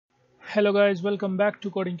Hello guys, welcome back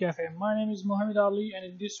to Coding Cafe. My name is Mohammed Ali, and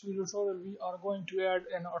in this video tutorial we are going to add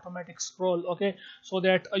an automatic scroll, okay, so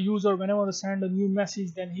that a user whenever they send a new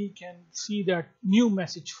message, then he can see that new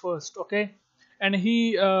message first, okay. And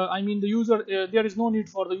the user, there is no need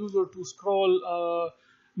for the user to scroll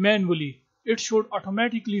manually. It should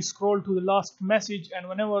automatically scroll to the last message, and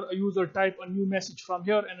whenever a user type a new message from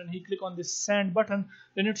here and then he click on this send button,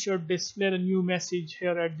 then it should display the new message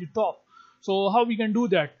here at the top. So how we can do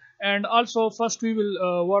that? And also first we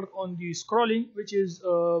will work on the scrolling, which is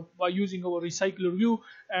by using our RecyclerView.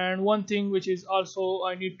 And one thing which is also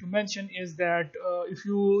I need to mention is that if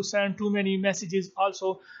you send too many messages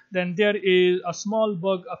also, then there is a small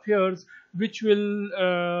bug appears which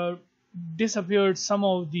will disappear some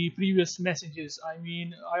of the previous messages.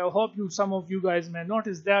 I hope some of you guys may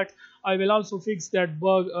notice that. I will also fix that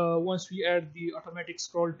bug once we add the automatic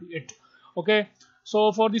scroll to it, okay.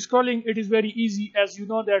 So for the scrolling, it is very easy. As you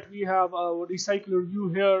know that we have our recycler view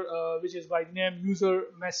here, which is by name user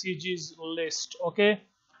messages list, okay.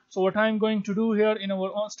 So what I'm going to do here in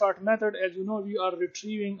our onStart method, as you know, we are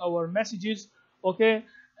retrieving our messages, okay.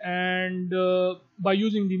 And by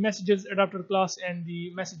using the messages adapter class and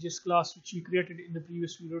the messages class which we created in the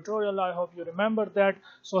previous video tutorial, I hope you remember that.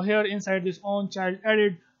 So here inside this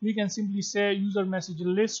onChildAdded, we can simply say user message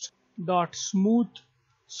list dot smooth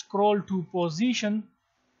scroll to position,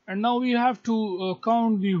 and now we have to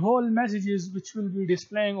count the whole messages which will be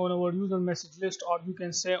displaying on our user message list, or you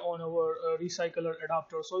can say on our recycler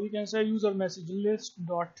adapter. So we can say user message list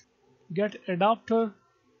dot get adapter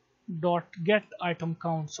dot get item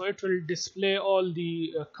count. So it will display all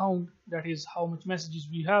the count, that is how much messages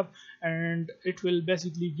we have, and it will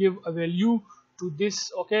basically give a value to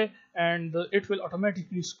this, okay. And it will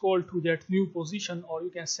automatically scroll to that new position, or you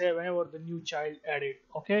can say whenever the new child added,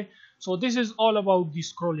 okay. So this is all about the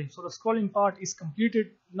scrolling. So the scrolling part is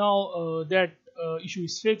completed now. That issue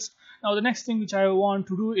is fixed. Now the next thing which I want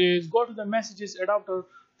to do is go to the messages adapter.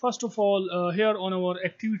 First of all, here on our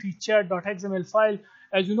activity chat.xml file,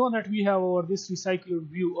 as you know that we have our this recycler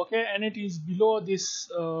view, okay, and it is below this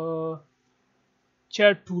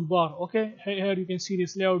chat toolbar, okay. Here you can see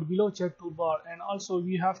this layout below chat toolbar, and also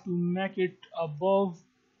we have to make it above.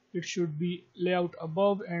 It should be layout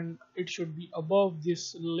above, and it should be above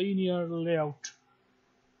this linear layout,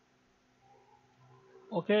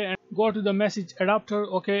 okay. And go to the message adapter,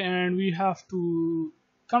 okay, and we have to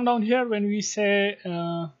come down here when we say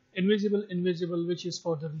invisible, which is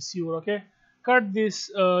for the receiver, okay. Cut this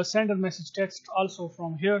sender message text also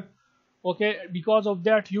from here, okay. Because of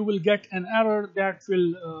that you will get an error that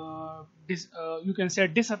will you can say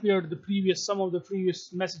disappear some of the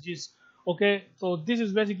previous messages, okay. So this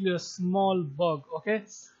is basically a small bug, okay.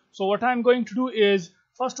 So what I'm going to do is,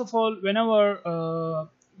 first of all, whenever a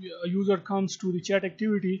user comes to the chat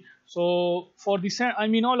activity, so for the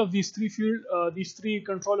all of these these three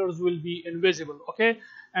controllers will be invisible, okay.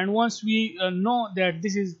 And once we know that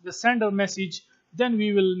this is the sender message, then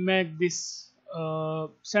we will make this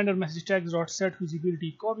sender message text dot set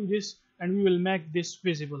visibility, copy this, and we will make this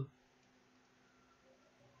visible,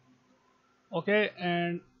 okay,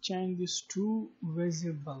 and change this to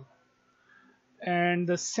visible. And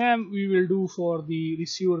the same we will do for the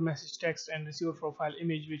receiver message text and receiver profile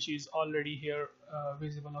image, which is already here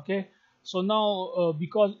visible, okay. So now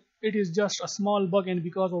because it is just a small bug, and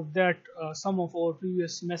because of that some of our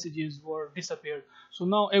previous messages were disappeared, so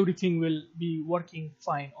now everything will be working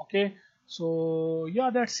fine, okay. So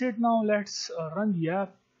yeah, that's it. Now let's run the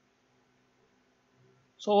app.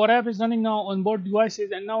 So our app is running now on both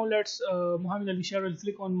devices, and now let's Mohammed Ali share will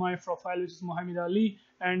click on my profile, which is Mohammed Ali,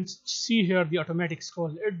 and see here the automatic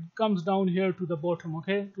scroll. It comes down here to the bottom,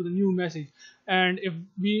 okay, to the new message. And if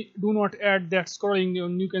we do not add that scrolling,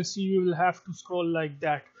 you can see we will have to scroll like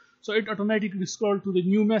that. So it automatically scrolled to the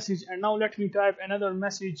new message. And now let me type another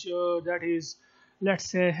message that is, let's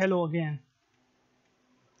say hello again,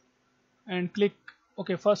 and click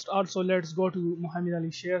okay. First also let's go to Mohammed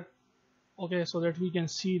Ali share, okay, so that we can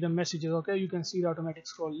see the messages, okay. You can see the automatic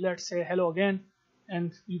scroll. Let's say hello again,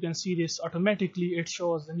 and you can see this automatically it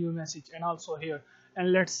shows the new message, and also here.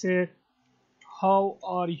 And let's say how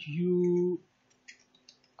are you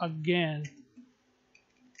again,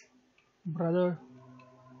 brother.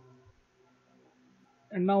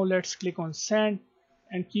 And now let's click on send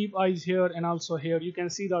and keep eyes here, and also here you can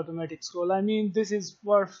see the automatic scroll. This is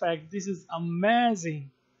perfect, this is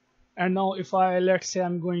amazing. And now if let's say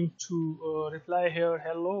I'm going to reply here,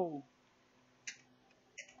 hello,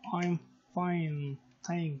 I'm fine,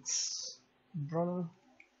 thanks, brother.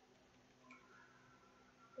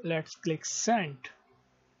 Let's click send,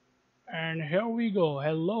 And here we go.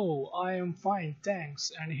 Hello, I am fine,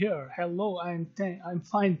 thanks. And here, hello, I'm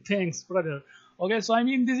fine, thanks, brother. Okay, so I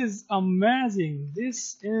mean, this is amazing.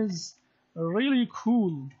 This is really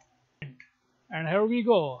cool. And here we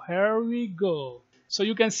go. Here we go. So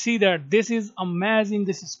you can see that this is amazing.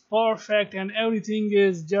 This is perfect, and everything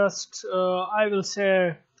is just. I will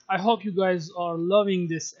say. I hope you guys are loving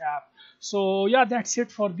this app. So yeah, that's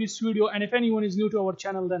it for this video, and if anyone is new to our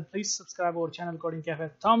channel, then please subscribe our channel Coding Cafe.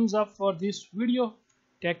 Thumbs up for this video.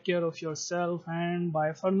 Take care of yourself, and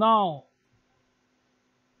bye for now.